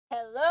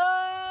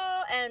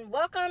and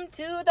welcome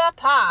to the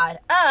pod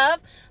of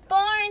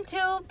Born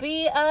to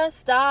Be a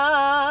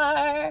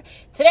Star.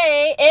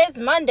 Today is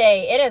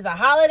Monday. It is a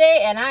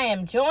holiday, and I am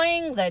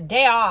enjoying the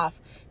day off.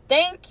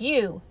 Thank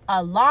you.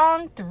 A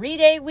long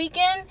 3-day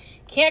weekend.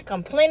 Can't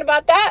complain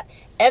about that.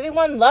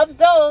 Everyone loves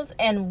those,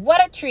 and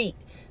what a treat.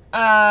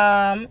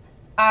 I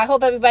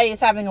hope everybody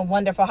is having a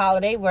wonderful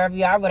holiday wherever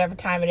you are, whatever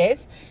time it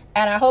is.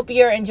 And I hope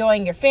you're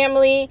enjoying your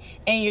family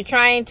and you're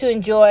trying to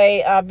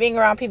enjoy being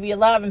around people you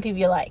love and people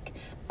you like.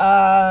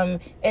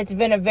 It's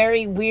been a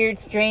very weird,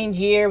 strange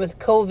year with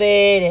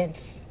COVID and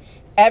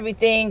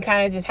everything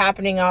kind of just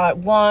happening all at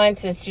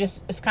once.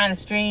 It's kind of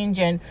strange.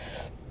 And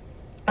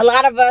a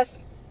lot of us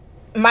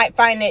might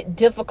find it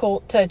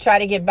difficult to try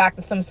to get back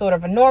to some sort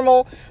of a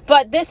normal.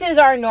 But this is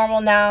our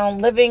normal now,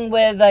 living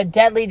with a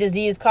deadly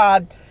disease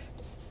called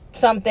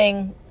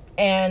something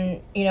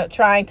and,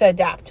 trying to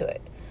adapt to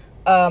it.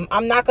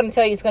 I'm not going to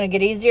tell you it's going to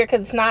get easier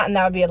because it's not, and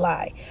that would be a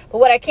lie. But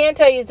what I can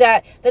tell you is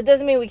that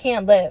doesn't mean we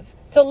can't live.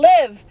 So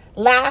live,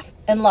 laugh,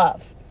 and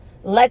love.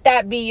 Let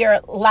that be your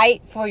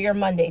light for your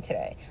Monday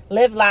today.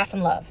 Live, laugh,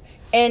 and love.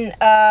 And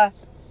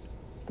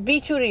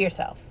be true to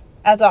yourself,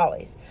 as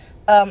always.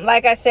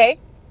 Like I say,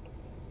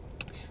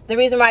 the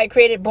reason why I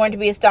created Born to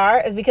Be a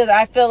Star is because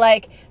I feel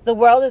like the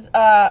world is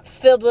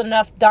filled with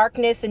enough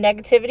darkness and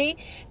negativity,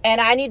 and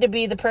I need to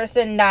be the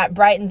person that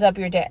brightens up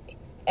your day.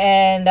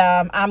 And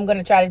I'm going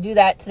to try to do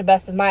that to the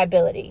best of my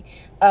ability.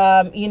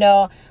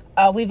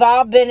 We've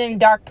all been in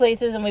dark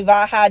places, and we've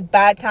all had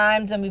bad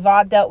times, and we've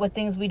all dealt with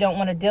things we don't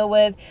want to deal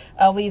with.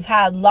 We've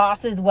had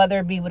losses, whether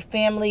it be with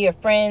family or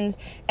friends,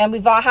 and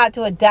we've all had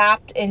to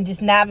adapt and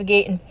just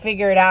navigate and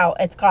figure it out.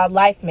 It's called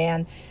life,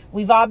 man.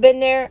 We've all been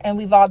there, and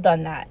we've all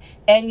done that.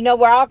 And,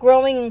 we're all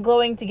growing and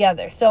glowing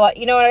together. So,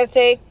 you know what I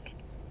say?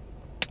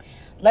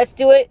 Let's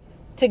do it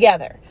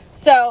together.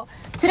 So,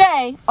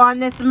 today, on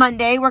this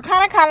Monday, we're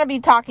kind of be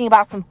talking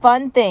about some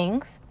fun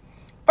things.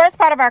 First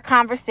part of our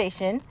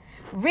conversation,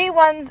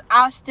 reruns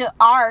are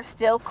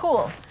still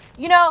cool.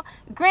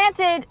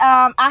 Granted,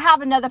 I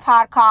have another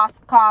podcast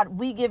called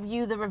We Give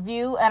You the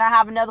Review, and I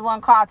have another one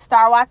called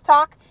Star Watch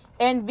Talk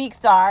and Beak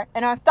Star.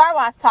 And on Star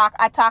Watch Talk,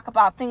 I talk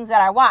about things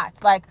that I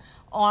watch, like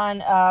on,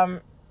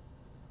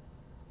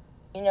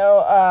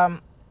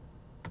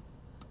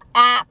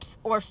 apps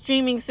or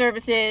streaming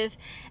services.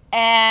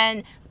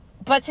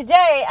 But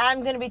today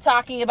I'm going to be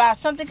talking about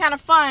something kind of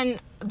fun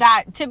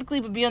that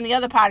typically would be on the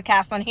other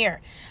podcast on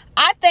here.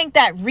 I think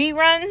that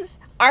reruns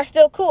are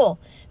still cool.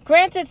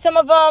 Granted, some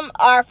of them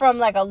are from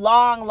like a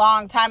long,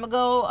 long time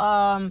ago.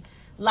 I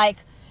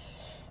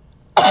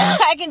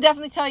can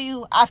definitely tell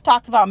you, I've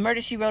talked about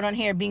Murder, She Wrote on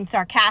here being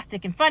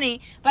sarcastic and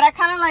funny, but I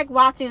kind of like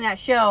watching that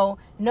show,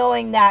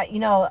 knowing that,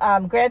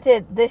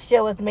 granted, this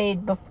show was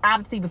made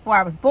obviously before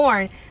I was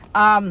born,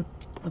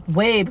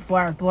 way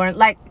before I was born,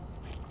 like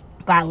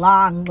by a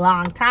long,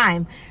 long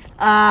time.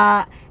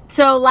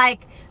 So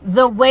like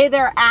the way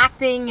they're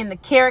acting and the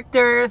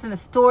characters and the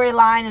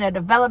storyline and the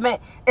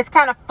development, it's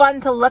kind of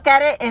fun to look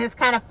at it, and it's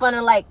kind of fun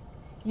to like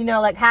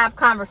have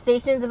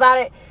conversations about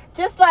it.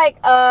 Just like,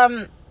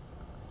 I'm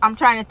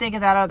trying to think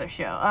of that other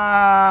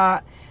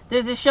show.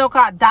 There's a show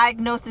called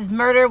Diagnosis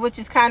Murder, which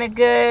is kind of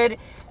good.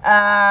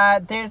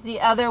 There's the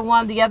other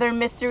one, the other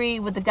mystery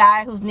with the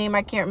guy whose name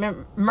I can't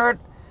remember,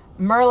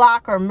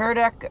 Murlock or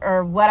Murdoch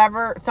or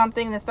whatever,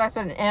 something that starts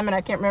with an M and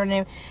I can't remember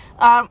the name.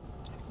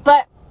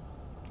 But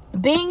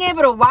being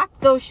able to watch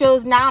those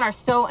shows now are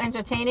so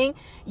entertaining.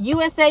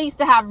 USA used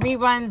to have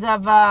reruns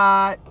of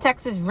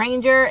Texas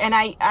Ranger, and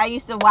I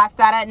used to watch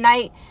that at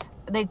night.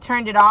 They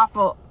turned it off.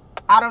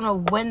 I don't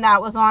know when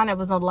that was on. It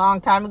was a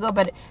long time ago,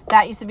 but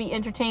that used to be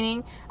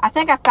entertaining. I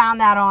think I found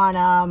that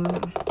on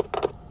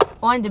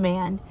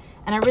demand,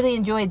 and I really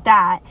enjoyed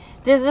that.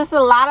 There's just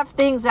a lot of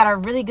things that are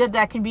really good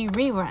that can be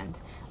reruns.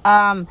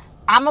 I'm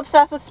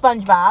obsessed with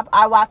SpongeBob.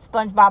 I watch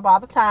SpongeBob all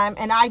the time,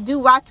 and I do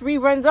watch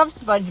reruns of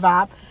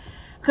SpongeBob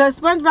because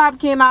SpongeBob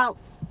came out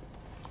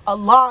a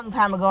long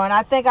time ago, and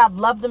I think I've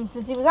loved him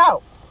since he was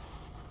out.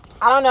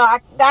 I don't know.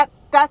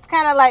 That's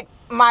kind of like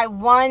my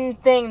one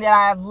thing that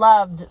I've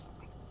loved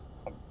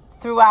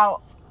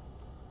throughout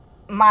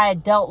my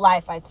adult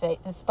life, I'd say,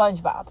 is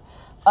SpongeBob.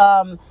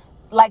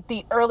 Like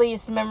the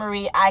earliest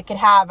memory I could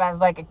have as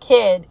like a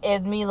kid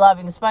is me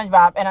loving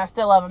SpongeBob, and I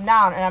still love him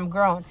now, and I'm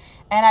grown.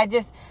 And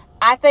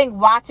I think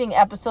watching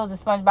episodes of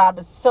SpongeBob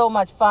is so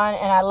much fun,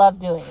 and I love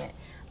doing it.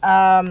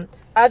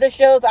 Other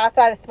shows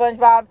outside of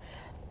SpongeBob,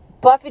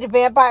 Buffy the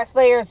Vampire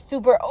Slayer is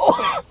super old,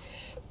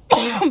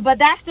 but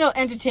that's still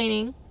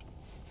entertaining.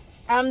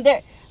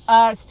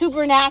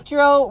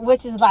 Supernatural,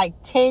 which is like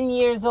 10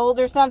 years old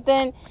or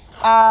something.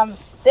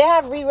 They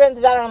have reruns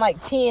of that on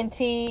like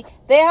TNT.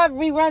 They have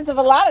reruns of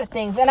a lot of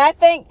things. And I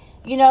think,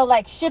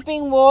 like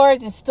Shipping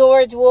Wars and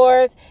Storage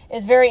Wars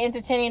is very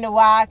entertaining to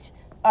watch.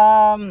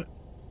 And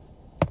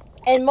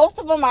most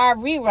of them are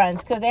reruns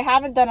because they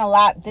haven't done a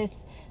lot this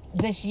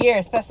year,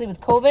 especially with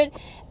COVID.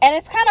 And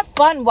it's kind of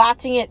fun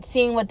watching it,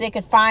 seeing what they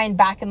could find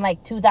back in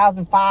like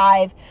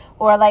 2005,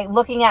 or like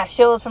looking at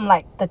shows from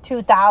like the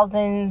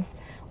 2000s,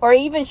 or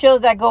even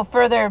shows that go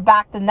further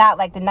back than that,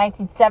 like the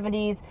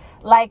 1970s,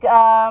 like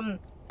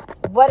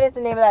what is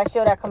the name of that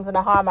show that comes on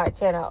the Hallmark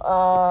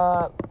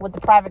Channel with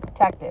the private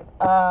detective?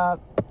 I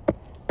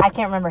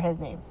can't remember his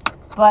name,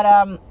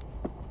 but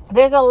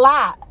there's a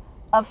lot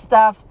of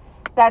stuff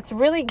that's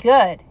really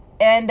good,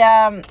 and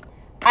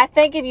I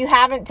think if you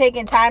haven't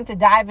taken time to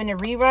dive into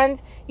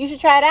reruns, you should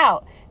try it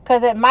out,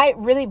 because it might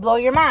really blow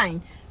your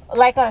mind.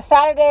 Like on a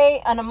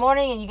Saturday in the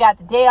morning and you got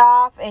the day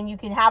off and you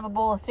can have a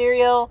bowl of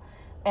cereal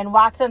and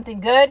watch something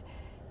good,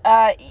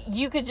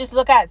 you could just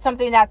look at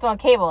something that's on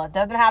cable. It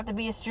doesn't have to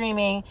be a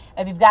streaming.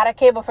 If you've got a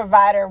cable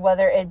provider,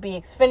 whether it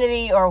be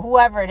Xfinity or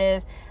whoever it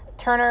is,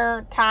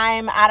 Turner,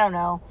 Time, I don't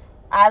know.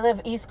 I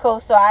live East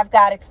Coast, so I've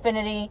got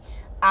Xfinity.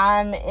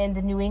 I'm in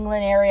the New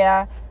England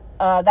area.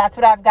 That's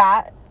what I've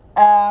got.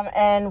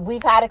 And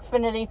we've had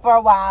Xfinity for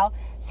a while.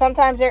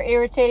 Sometimes they're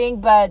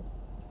irritating, but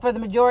for the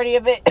majority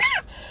of it,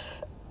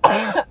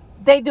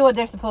 they do what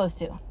they're supposed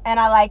to. And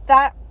I like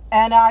that.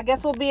 And I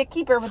guess we'll be a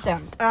keeper with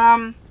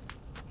them.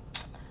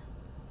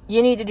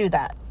 You need to do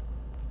that.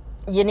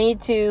 You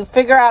need to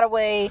figure out a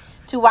way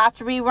to watch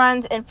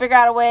reruns and figure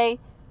out a way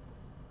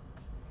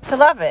to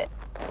love it.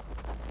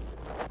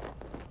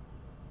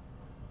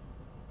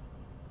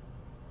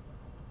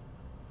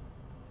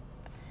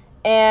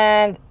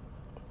 And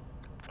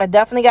I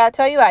definitely got to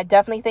tell you, I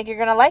definitely think you're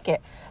going to like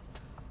it.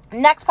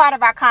 Next part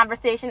of our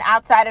conversation,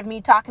 outside of me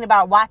talking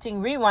about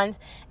watching reruns,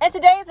 and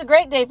today is a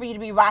great day for you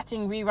to be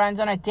watching reruns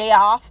on a day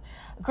off.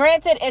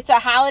 Granted, it's a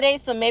holiday,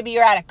 so maybe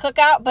you're at a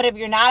cookout, but if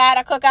you're not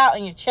at a cookout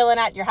and you're chilling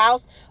at your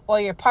house or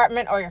your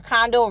apartment or your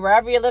condo or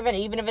wherever you're living,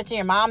 even if it's in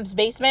your mom's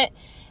basement,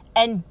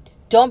 and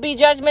don't be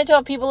judgmental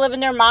of people live in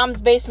their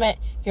mom's basement.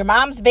 Your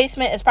mom's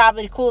basement is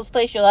probably the coolest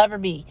place you'll ever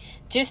be.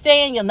 Just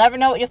saying, you'll never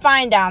know what you'll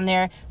find down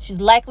there.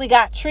 She's likely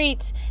got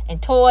treats and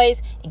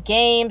toys and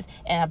games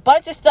and a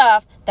bunch of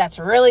stuff that's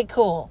really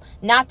cool.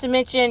 Not to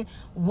mention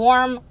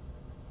warm,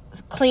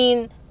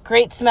 clean,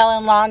 great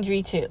smelling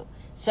laundry too.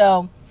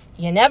 So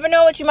you never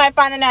know what you might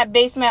find in that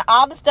basement.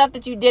 All the stuff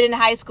that you did in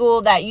high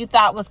school that you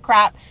thought was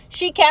crap,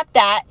 she kept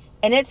that,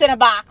 and it's in a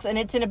box and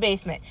it's in a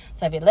basement.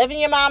 So if you live in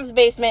your mom's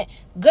basement,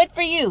 good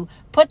for you.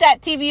 Put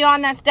that TV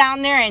on that's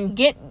down there and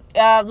get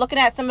looking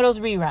at some of those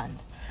reruns.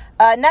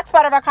 Next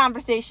part of our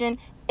conversation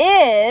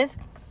is,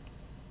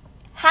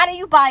 how do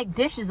you buy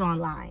dishes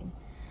online?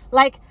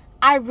 Like,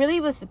 I really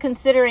was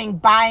considering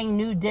buying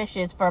new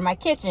dishes for my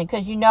kitchen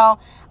because,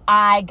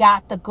 I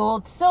got the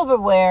gold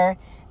silverware,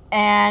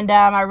 and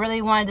I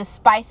really wanted to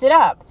spice it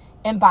up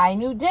and buy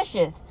new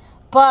dishes.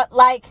 But,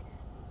 like,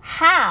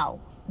 how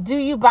do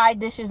you buy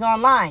dishes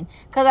online?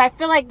 Because I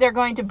feel like they're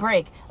going to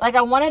break. Like,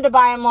 I wanted to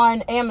buy them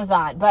on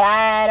Amazon, but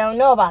I don't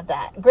know about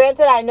that.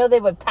 Granted, I know they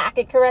would pack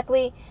it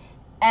correctly,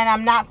 and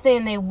I'm not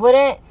saying they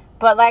wouldn't,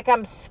 but, like,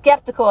 I'm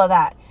skeptical of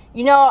that.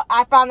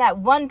 I found that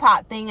one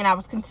pot thing, and I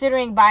was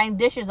considering buying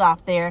dishes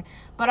off there,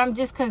 but I'm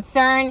just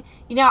concerned.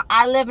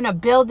 I live in a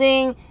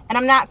building, and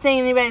I'm not saying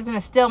anybody's going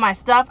to steal my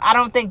stuff. I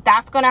don't think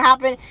that's going to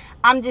happen.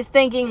 I'm just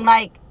thinking,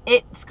 like,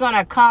 it's going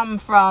to come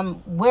from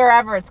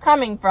wherever it's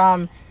coming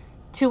from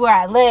to where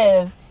I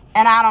live,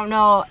 and I don't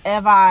know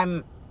if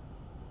I'm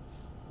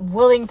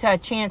willing to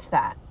chance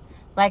that.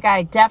 Like,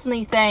 I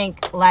definitely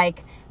think,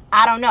 like,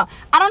 I don't know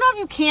if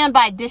you can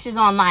buy dishes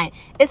online.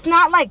 It's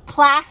not like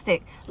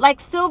plastic. Like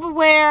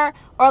silverware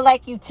or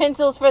like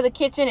utensils for the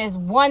kitchen is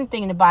one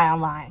thing to buy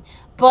online.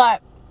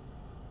 But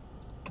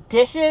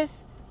dishes,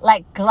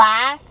 like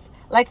glass,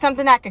 like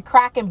something that could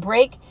crack and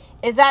break,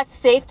 is that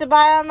safe to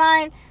buy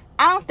online?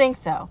 I don't think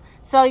so.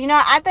 So,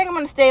 I think I'm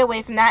going to stay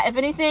away from that. If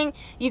anything,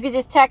 you could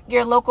just check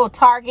your local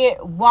Target,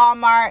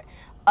 Walmart,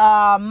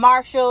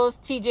 Marshalls,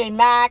 TJ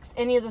Maxx,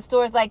 any of the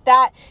stores like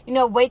that.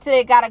 Wait till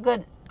they got a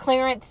good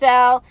clearance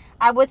sale.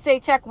 I would say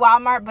check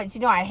Walmart, but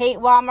I hate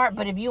Walmart.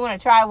 But if you want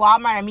to try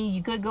Walmart,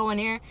 you could go in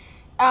here.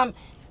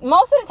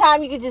 Most of the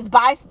time,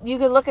 you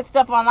could look at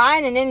stuff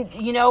online, and then,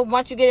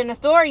 once you get in the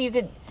store, you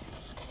could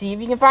see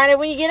if you can find it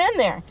when you get in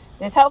there.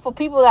 There's helpful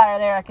people that are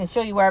there that can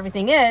show you where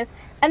everything is,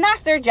 and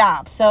that's their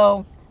job.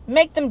 So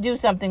make them do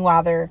something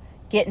while they're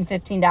getting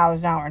 $15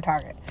 an hour in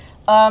Target.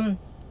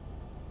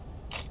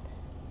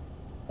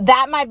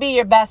 That might be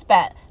your best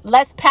bet.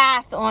 Let's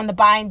pass on the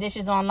buying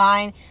dishes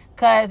online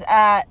because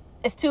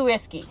it's too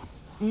risky.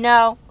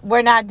 No,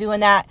 we're not doing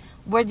that.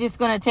 We're just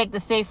going to take the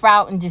safe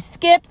route and just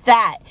skip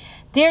that.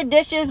 Dear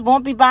Dishes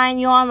won't be buying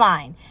you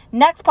online.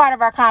 Next part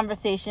of our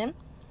conversation,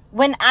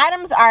 when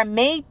items are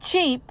made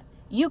cheap,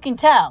 you can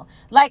tell.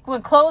 Like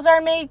when clothes are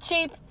made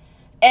cheap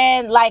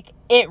and like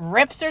it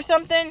rips or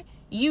something,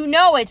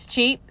 it's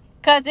cheap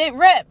because it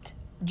ripped.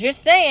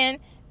 Just saying.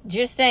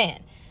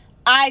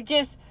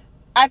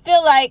 I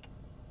feel like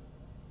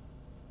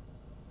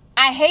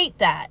I hate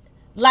that.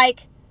 Like,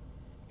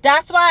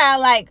 that's why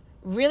I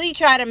really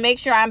try to make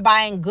sure I'm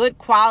buying good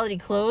quality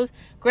clothes.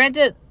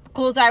 Granted,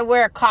 clothes I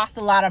wear cost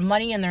a lot of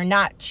money and they're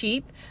not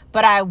cheap,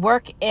 but I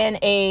work in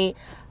a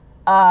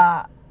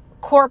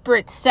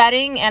corporate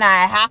setting and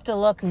I have to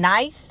look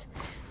nice.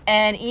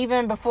 And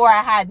even before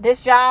I had this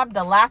job,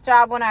 the last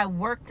job when I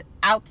worked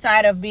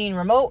outside of being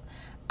remote,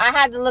 I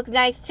had to look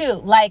nice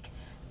too. Like,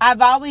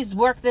 I've always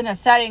worked in a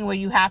setting where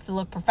you have to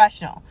look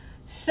professional.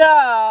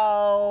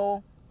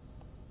 So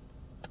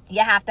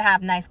you have to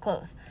have nice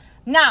clothes.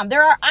 Now,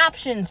 there are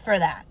options for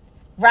that,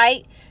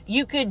 right?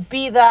 You could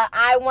be the,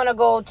 I want to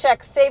go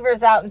check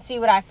Savers out and see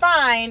what I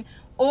find,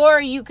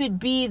 or you could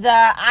be the,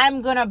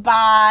 I'm going to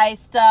buy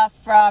stuff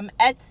from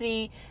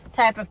Etsy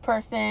type of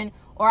person,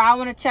 or I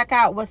want to check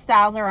out what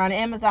styles are on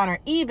Amazon or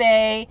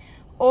eBay,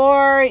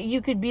 or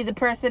you could be the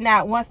person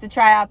that wants to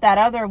try out that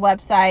other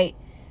website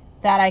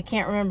that I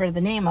can't remember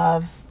the name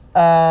of.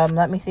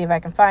 Let me see if I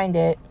can find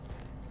it.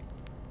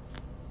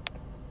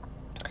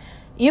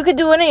 You could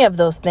do any of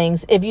those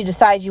things if you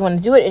decide you want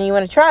to do it and you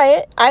want to try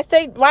it. I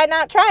say, why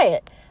not try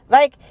it?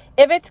 Like,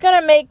 if it's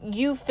going to make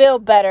you feel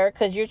better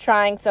because you're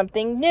trying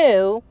something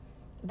new,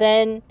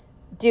 then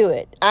do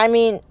it. I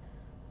mean,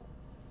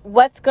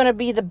 what's going to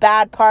be the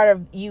bad part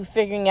of you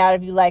figuring out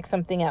if you like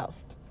something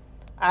else?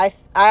 I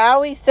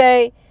always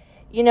say,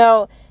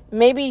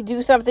 maybe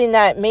do something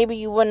that maybe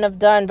you wouldn't have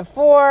done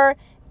before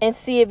and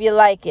see if you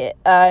like it.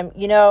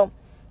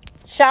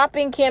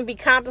 Shopping can be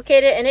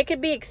complicated and it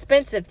could be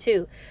expensive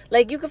too.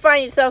 Like, you can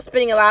find yourself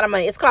spending a lot of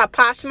money. It's called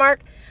Poshmark.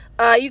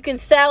 You can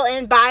sell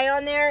and buy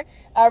on there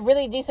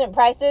really decent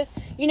prices.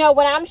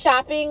 When I'm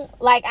shopping,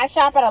 like, I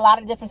shop at a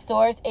lot of different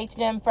stores.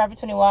 H&M, Forever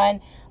 21,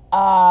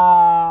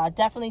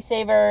 definitely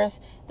Savers.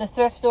 The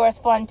thrift store is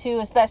fun too,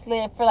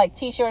 especially for like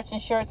t-shirts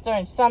and shirts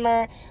during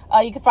summer.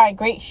 You can find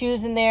great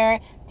shoes in there,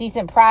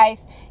 decent price.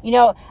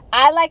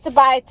 I like to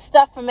buy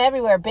stuff from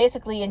everywhere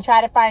basically and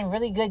try to find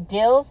really good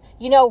deals.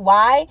 You know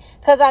why?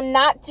 Because I'm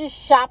not just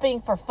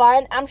shopping for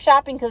fun. I'm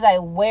shopping because I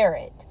wear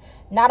it.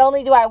 Not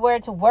only do I wear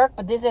it to work,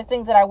 but these are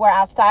things that I wear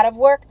outside of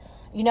work.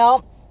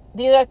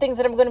 These are things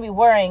that I'm going to be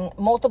wearing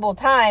multiple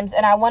times,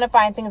 and I want to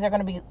find things that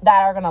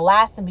are going to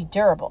last and be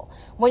durable.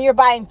 When you're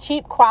buying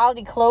cheap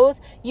quality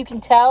clothes, you can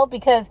tell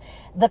because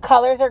the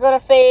colors are going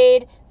to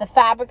fade, the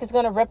fabric is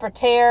going to rip or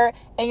tear,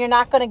 and you're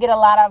not going to get a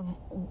lot of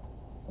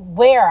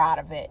wear out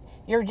of it.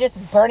 You're just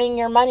burning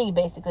your money,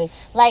 basically.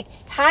 Like,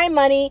 hi,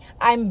 money,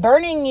 I'm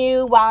burning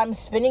you while I'm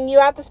spinning you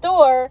out the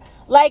store.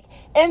 Like,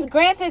 and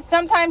granted,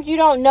 sometimes you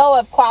don't know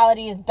if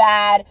quality is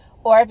bad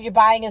or if you're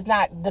buying is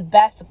not the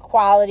best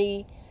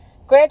quality.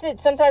 Granted,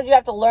 sometimes you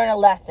have to learn a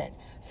lesson.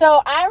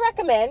 So I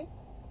recommend,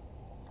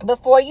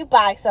 before you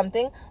buy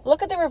something,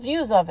 look at the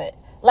reviews of it.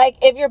 Like,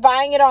 if you're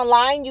buying it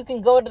online, you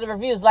can go to the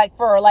reviews. Like,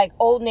 for, like,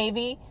 Old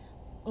Navy,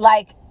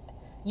 like,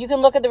 you can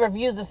look at the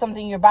reviews of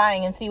something you're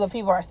buying and see what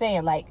people are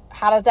saying. Like,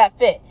 how does that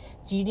fit?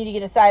 Do you need to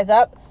get a size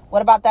up?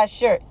 What about that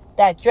shirt,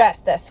 that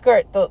dress, that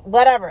skirt, the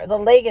whatever, the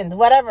leggings,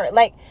 whatever?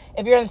 Like,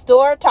 if you're in the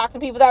store, talk to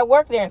people that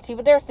work there and see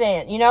what they're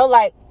saying.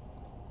 Like,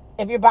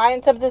 if you're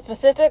buying something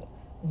specific,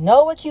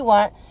 know what you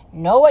want,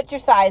 know what your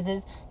size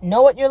is,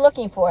 know what you're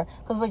looking for.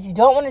 Because what you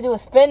don't want to do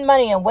is spend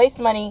money and waste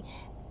money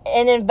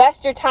and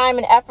invest your time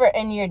and effort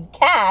and your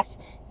cash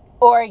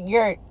or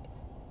your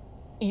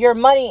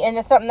money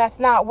into something that's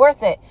not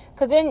worth it.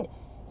 Because then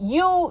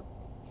you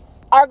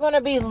are going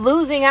to be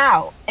losing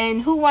out.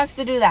 And who wants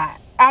to do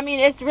that? I mean,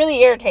 it's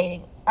really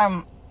irritating.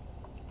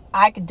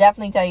 I could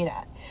definitely tell you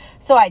that.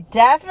 So I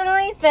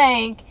definitely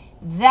think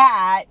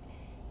that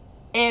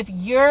if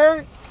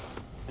you're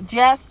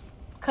just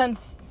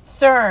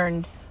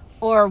concerned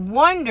or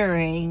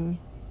wondering,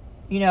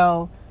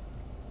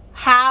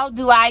 how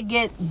do I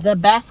get the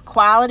best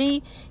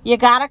quality? You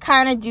got to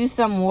kind of do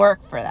some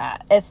work for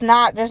that. It's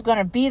not just going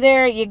to be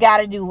there. You got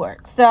to do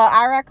work. So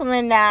I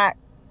recommend that.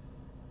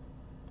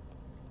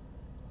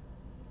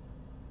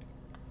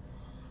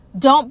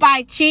 Don't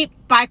buy cheap,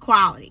 buy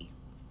quality.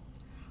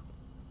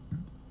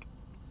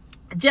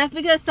 Just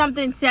because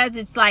something says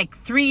it's like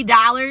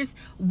 $3,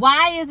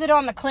 why is it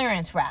on the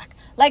clearance rack?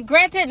 Like,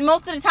 granted,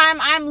 most of the time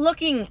I'm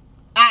looking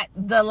at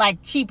the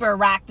like cheaper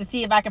rack to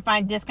see if I can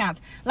find discounts.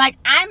 Like,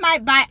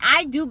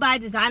 I do buy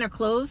designer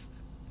clothes.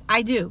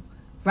 I do,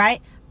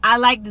 right? I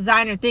like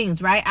designer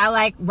things, right? I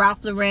like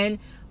Ralph Lauren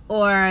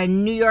or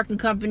New York &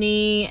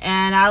 Company,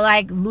 and I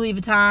like Louis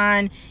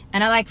Vuitton,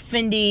 and I like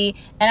Fendi,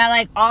 and I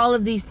like all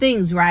of these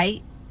things,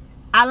 right?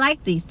 I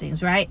like these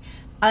things, right?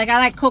 Like, I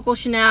like Coco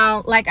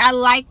Chanel. Like, I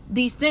like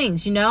these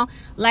things,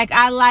 Like,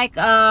 I like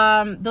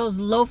those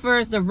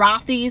loafers, the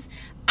Rothy's.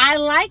 I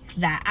like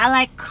that. I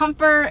like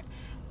comfort.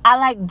 I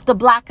like the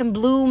black and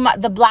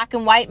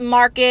white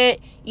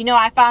market.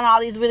 I found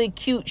all these really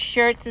cute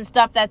shirts and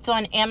stuff that's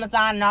on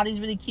Amazon and all these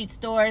really cute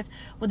stores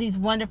with these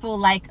wonderful,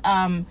 like,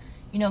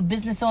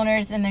 business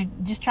owners, and they're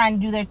just trying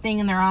to do their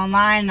thing and they're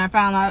online. And I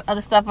found a lot of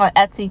other stuff on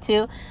Etsy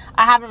too.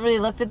 I haven't really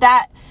looked at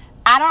that.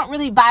 I don't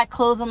really buy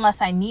clothes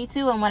unless I need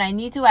to, and when I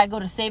need to, I go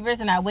to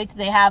Savers and I wait till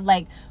they have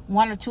like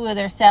one or two of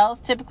their sales.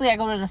 Typically, I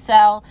go to the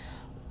sale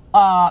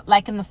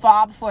like in the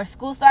fall before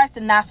school starts,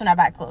 and that's when I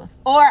buy clothes.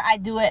 Or I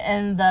do it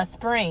in the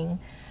spring,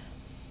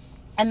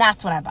 and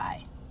that's when I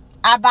buy.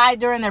 I buy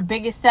during their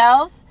biggest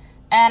sales,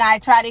 and I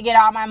try to get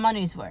all my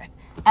money's worth.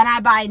 And I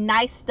buy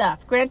nice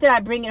stuff. Granted,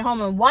 I bring it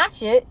home and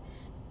wash it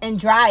and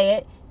dry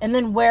it and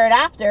then wear it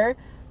after.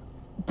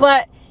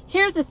 But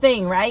here's the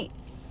thing, right?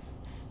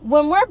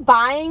 When we're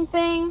buying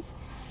things,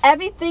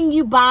 everything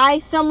you buy,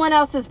 someone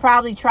else has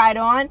probably tried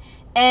on,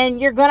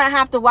 And you're going to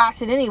have to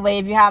wash it anyway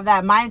if you have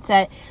that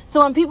mindset.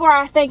 So when people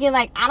are thinking,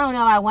 like, I don't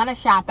know, I want to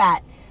shop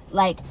at,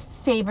 like,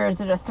 Savers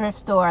or the thrift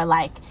store,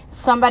 like,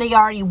 somebody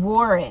already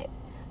wore it.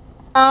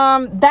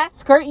 That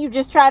skirt you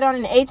just tried on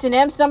in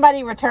H&M,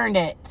 somebody returned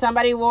it.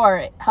 Somebody wore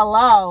it.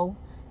 Hello?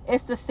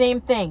 It's the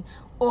same thing.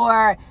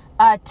 Or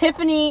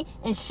Tiffany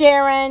and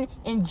Sharon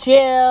and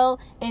Jill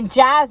and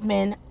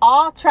Jasmine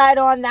all tried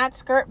on that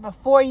skirt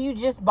before you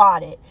just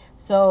bought it.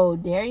 So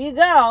there you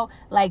go.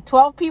 Like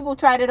 12 people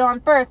tried it on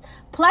first.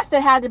 Plus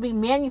it had to be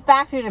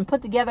manufactured and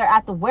put together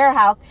at the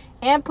warehouse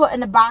and put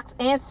in a box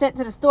and sent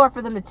to the store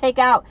for them to take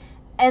out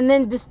and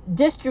then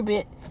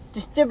distribute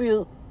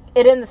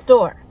it in the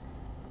store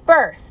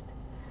first.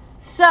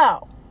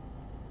 So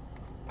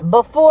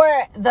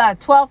before the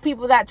 12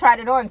 people that tried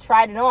it on,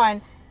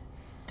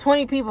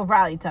 20 people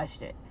probably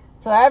touched it.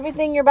 So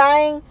everything you're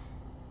buying,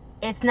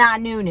 it's not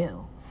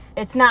new.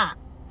 It's not.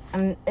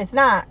 It's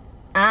not.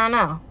 I don't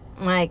know.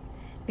 Like,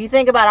 if you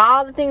think about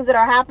all the things that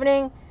are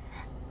happening,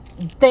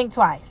 think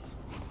twice.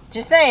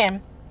 Just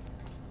saying.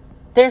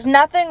 There's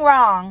nothing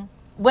wrong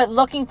with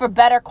looking for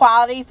better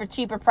quality for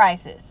cheaper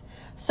prices.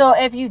 So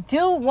if you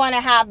do want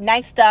to have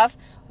nice stuff,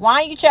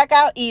 why don't you check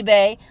out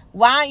eBay?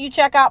 Why don't you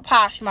check out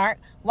Poshmark?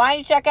 Why don't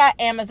you check out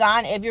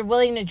Amazon? If you're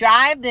willing to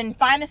drive, then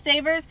find a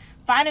Savers,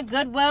 find a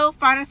Goodwill,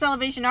 find a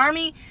Salvation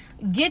Army.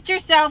 Get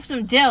yourself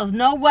some deals.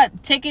 Know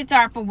what tickets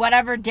are for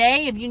whatever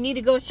day. If you need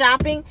to go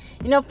shopping,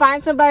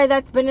 find somebody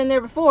that's been in there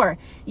before.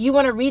 You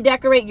want to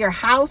redecorate your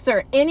house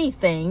or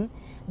anything,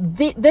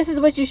 this is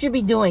what you should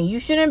be doing. You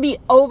shouldn't be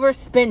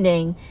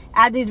overspending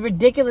at these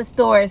ridiculous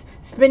stores,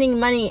 spending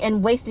money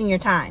and wasting your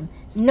time.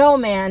 No,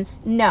 man,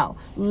 no.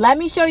 Let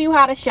me show you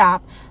how to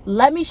shop.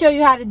 Let me show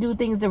you how to do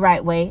things the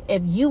right way.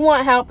 If you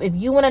want help, if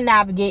you want to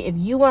navigate, if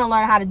you want to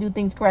learn how to do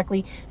things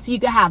correctly so you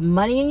can have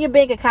money in your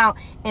bank account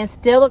and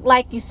still look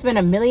like you spent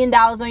 $1 million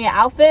on your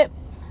outfit,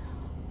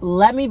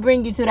 let me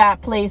bring you to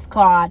that place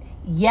called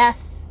Yes,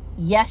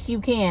 You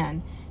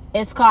Can.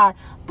 It's called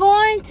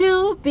Born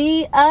to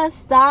Be a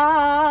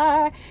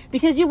Star.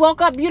 Because you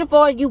woke up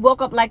beautiful, you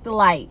woke up like the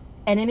light.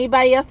 And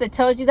anybody else that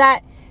tells you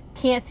that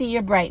can't see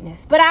your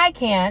brightness. But I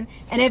can.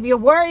 And if you're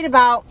worried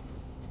about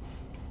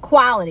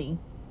quality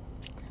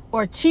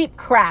or cheap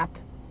crap,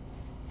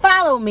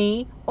 follow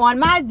me on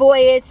my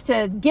voyage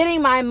to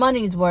getting my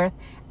money's worth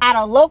at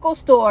a local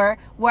store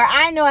where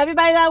I know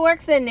everybody that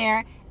works in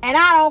there, and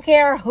I don't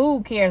care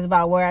who cares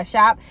about where I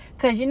shop,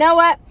 because you know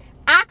what?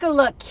 I could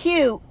look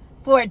cute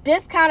for a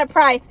discounted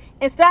price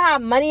and still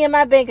have money in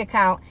my bank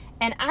account,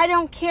 and I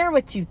don't care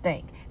what you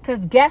think,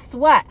 because guess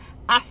what?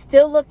 I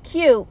still look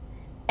cute,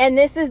 and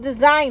this is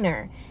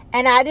designer,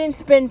 and I didn't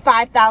spend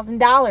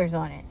 $5,000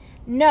 on it.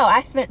 No,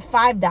 I spent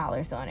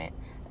 $5 on it.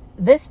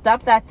 This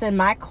stuff that's in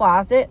my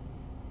closet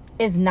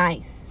is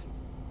nice,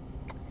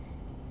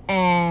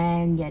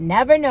 and you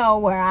never know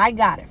where I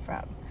got it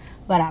from,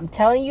 but I'm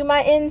telling you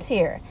my ends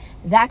here.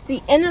 That's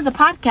the end of the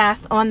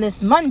podcast on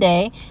this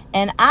Monday,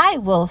 and I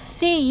will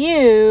see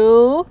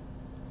you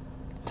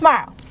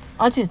tomorrow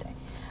on Tuesday.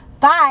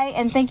 Bye,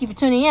 and thank you for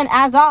tuning in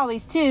as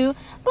always to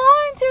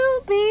Born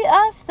to Be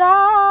a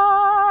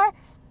Star.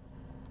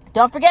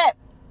 Don't forget,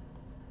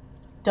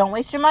 don't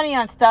waste your money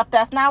on stuff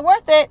that's not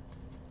worth it.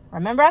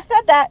 Remember I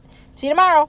said that. See you tomorrow.